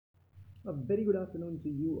A very good afternoon to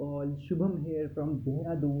you all. Shubham here from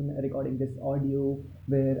Dehradun, recording this audio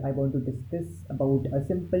where I want to discuss about a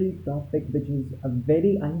simple topic which is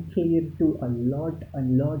very unclear to a lot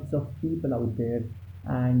and lots of people out there.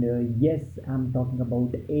 And yes, I'm talking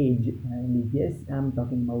about age, and yes, I'm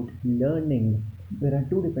talking about learning. There are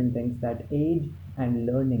two different things, that age and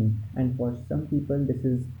learning, and for some people, this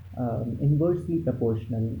is inversely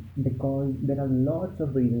proportional because there are lots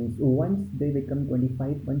of reasons. Once they become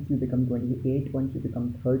 25, once you become 28, once you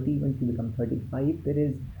become 30, once you become 35, there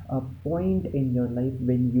is a point in your life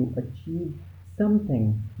when you achieve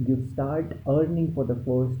something. You start earning for the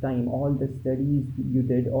first time. All the studies you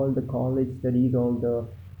did, all the college studies, all the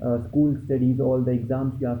school studies, all the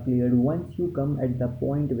exams you have cleared, once you come at the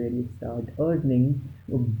point where you start earning,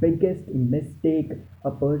 the biggest mistake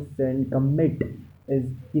a person commit is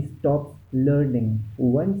he stops learning.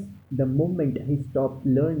 Once the moment he stops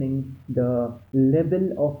learning, the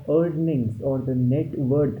level of earnings or the net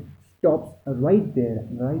worth stops right there,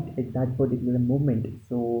 right at that particular moment.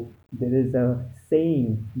 So there is a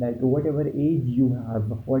saying that whatever age you have,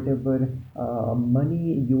 whatever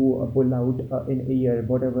money you pull out in a year,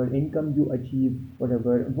 whatever income you achieve,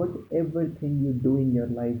 whatever thing you do in your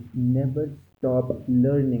life, never stop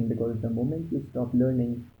learning, because the moment you stop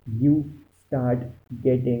learning, you start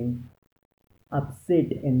getting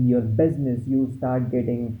upset in your business. You start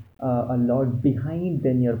getting a lot behind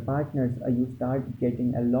than your partners. You start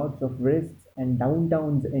getting a lot of risks and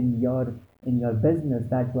downtowns in your business.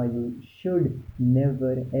 That's why you should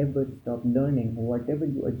never ever stop learning. Whatever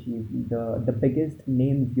you achieve, the biggest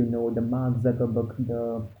names, the Mark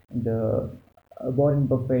Zuckerberg, the Warren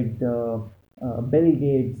Buffett, the Bill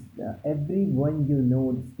Gates, everyone,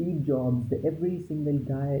 Steve Jobs, every single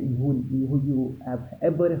guy who you have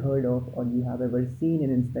ever heard of, or you have ever seen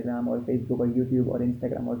in Instagram or Facebook or YouTube or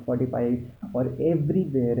Instagram or Spotify or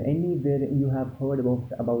everywhere, anywhere you have heard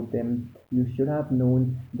about them, you should have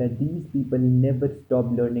known that these people never stop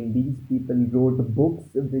learning. These people wrote books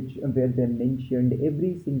where they mentioned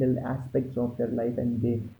every single aspects of their life,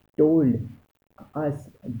 and told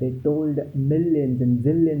they told millions and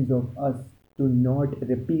zillions of us to not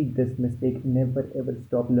repeat this mistake. Never ever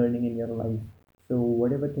stop learning in your life. So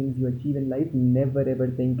whatever things you achieve in life, never ever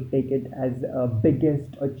take it as a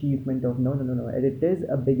biggest achievement of no, no, no, no. It is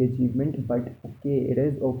a big achievement, but okay, it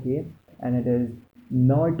is okay, and it is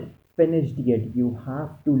not finished yet. You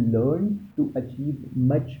have to learn to achieve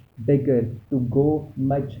much bigger, to go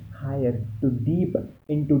much higher, to deep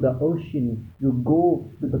into the ocean. You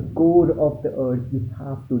go to the core of the earth. You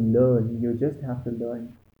have to learn. You just have to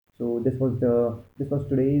learn. So this was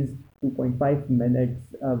today's 2.5 minutes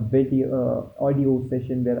video audio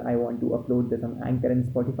session where I want to upload this on Anchor and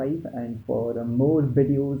Spotify. And for more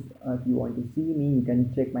videos, if you want to see me, you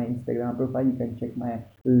can check my Instagram profile, you can check my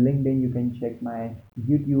LinkedIn, you can check my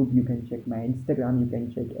YouTube, you can check my Instagram, you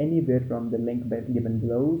can check anywhere from the link given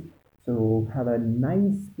below. So have a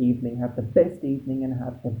nice evening, have the best evening, and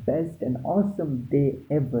have the best and awesome day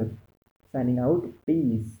ever. Signing out.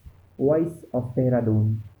 Peace. Voice of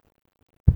Dehradun.